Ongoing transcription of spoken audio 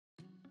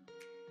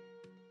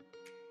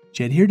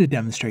Jed here to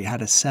demonstrate how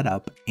to set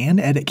up and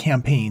edit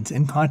campaigns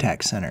in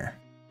Contact Center.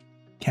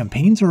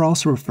 Campaigns are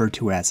also referred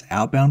to as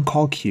outbound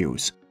call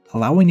queues,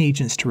 allowing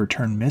agents to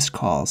return missed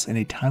calls in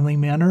a timely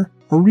manner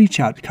or reach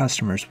out to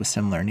customers with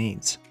similar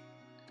needs.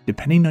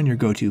 Depending on your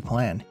GoTo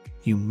plan,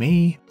 you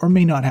may or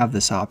may not have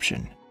this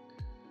option.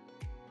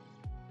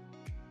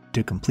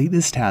 To complete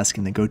this task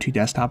in the GoTo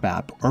desktop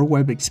app or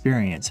web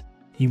experience,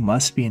 you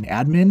must be an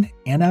admin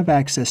and have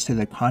access to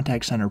the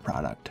Contact Center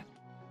product.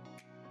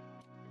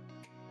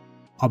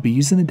 I'll be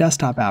using the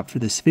desktop app for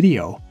this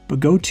video, but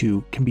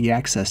GoTo can be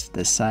accessed at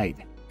this site.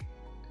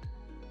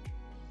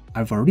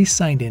 I've already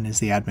signed in as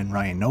the admin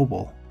Ryan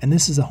Noble, and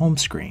this is the home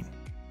screen.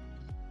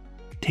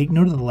 Take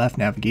note of the left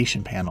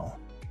navigation panel.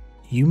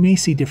 You may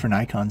see different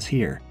icons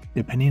here,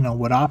 depending on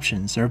what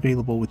options are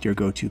available with your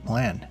GoTo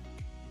plan.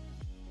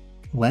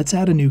 Let's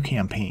add a new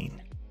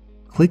campaign.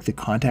 Click the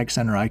Contact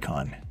Center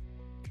icon.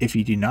 If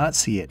you do not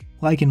see it,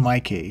 like in my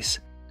case,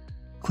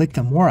 click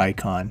the More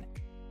icon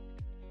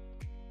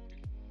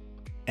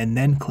and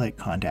then click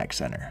Contact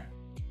Center.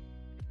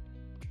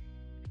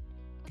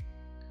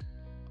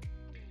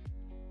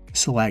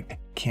 Select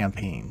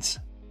Campaigns.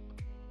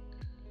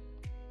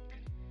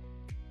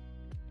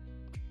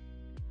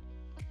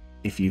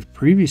 If you've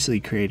previously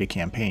created a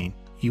campaign,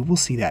 you will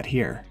see that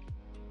here.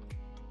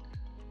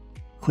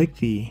 Click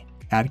the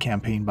Add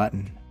Campaign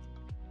button.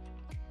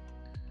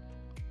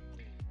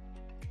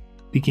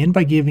 Begin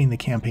by giving the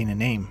campaign a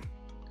name.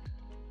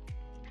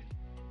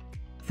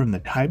 From the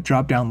Type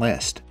drop-down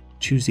list,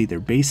 choose either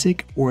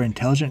Basic or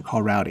Intelligent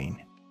Call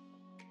Routing.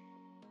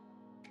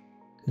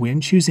 When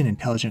choosing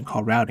Intelligent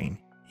Call Routing,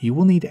 you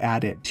will need to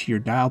add it to your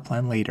dial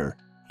plan later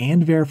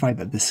and verify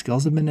that the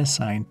skills have been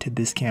assigned to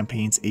this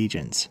campaign's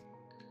agents.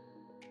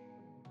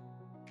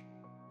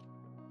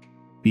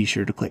 Be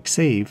sure to click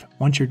Save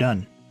once you're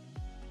done.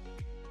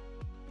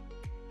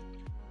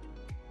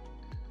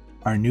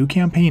 Our new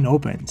campaign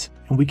opens,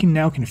 and we can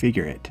now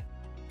configure it.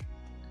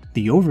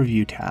 The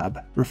Overview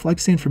tab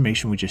reflects the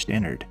information we just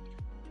entered.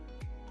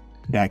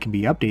 That can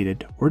be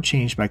updated or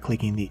changed by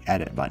clicking the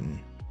Edit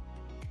button.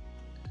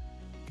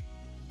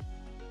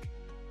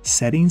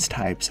 Settings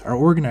types are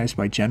organized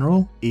by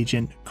General,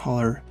 Agent,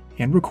 Caller,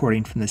 and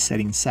Recording from the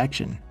Settings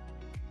section.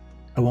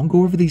 I won't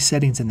go over these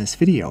settings in this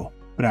video,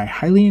 but I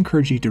highly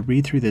encourage you to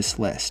read through this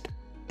list.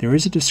 There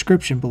is a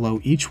description below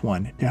each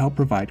one to help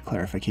provide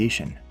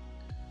clarification.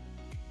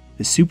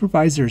 The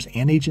Supervisors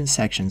and Agent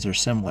sections are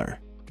similar.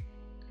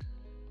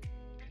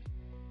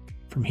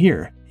 From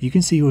here, you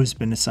can see who has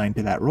been assigned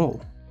to that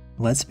role.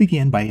 Let's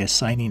begin by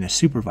assigning a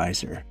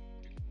supervisor.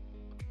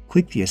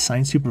 Click the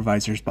Assign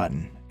Supervisors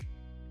button.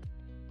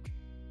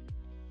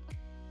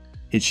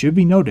 It should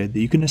be noted that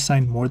you can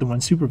assign more than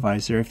one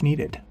supervisor if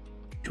needed.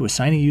 To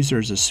assign a user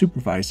as a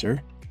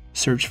supervisor,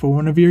 search for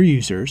one of your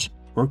users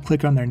or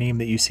click on their name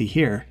that you see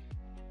here,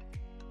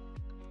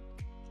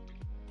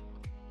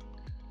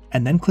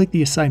 and then click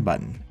the Assign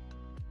button.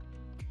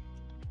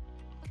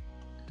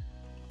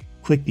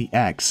 Click the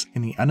X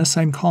in the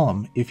Unassigned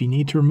column if you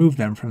need to remove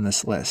them from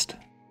this list.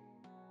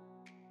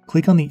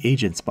 Click on the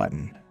Agents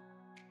button.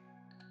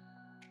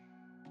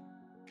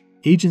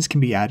 Agents can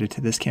be added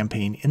to this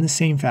campaign in the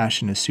same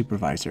fashion as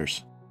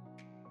supervisors.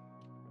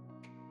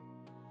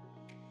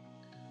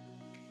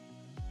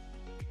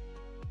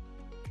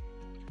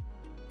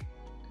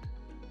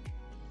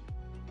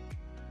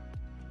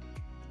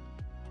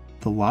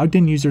 The Logged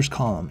In Users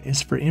column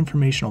is for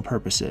informational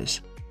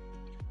purposes.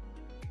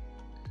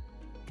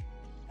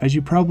 As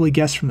you probably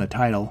guessed from the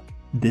title,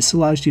 this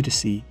allows you to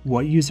see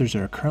what users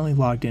are currently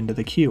logged into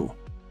the queue.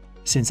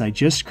 Since I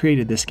just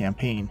created this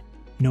campaign,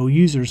 no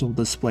users will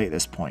display at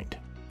this point.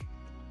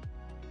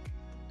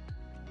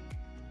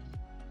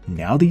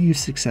 Now that you've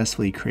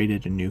successfully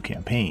created a new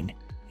campaign,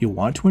 you'll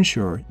want to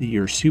ensure that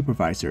your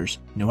supervisors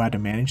know how to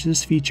manage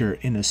this feature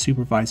in the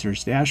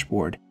supervisor's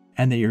dashboard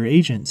and that your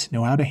agents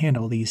know how to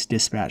handle these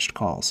dispatched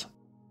calls.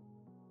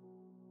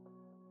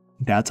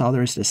 That's all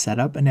there is to set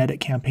up and edit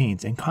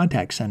campaigns in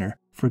Contact Center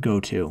for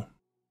GoTo.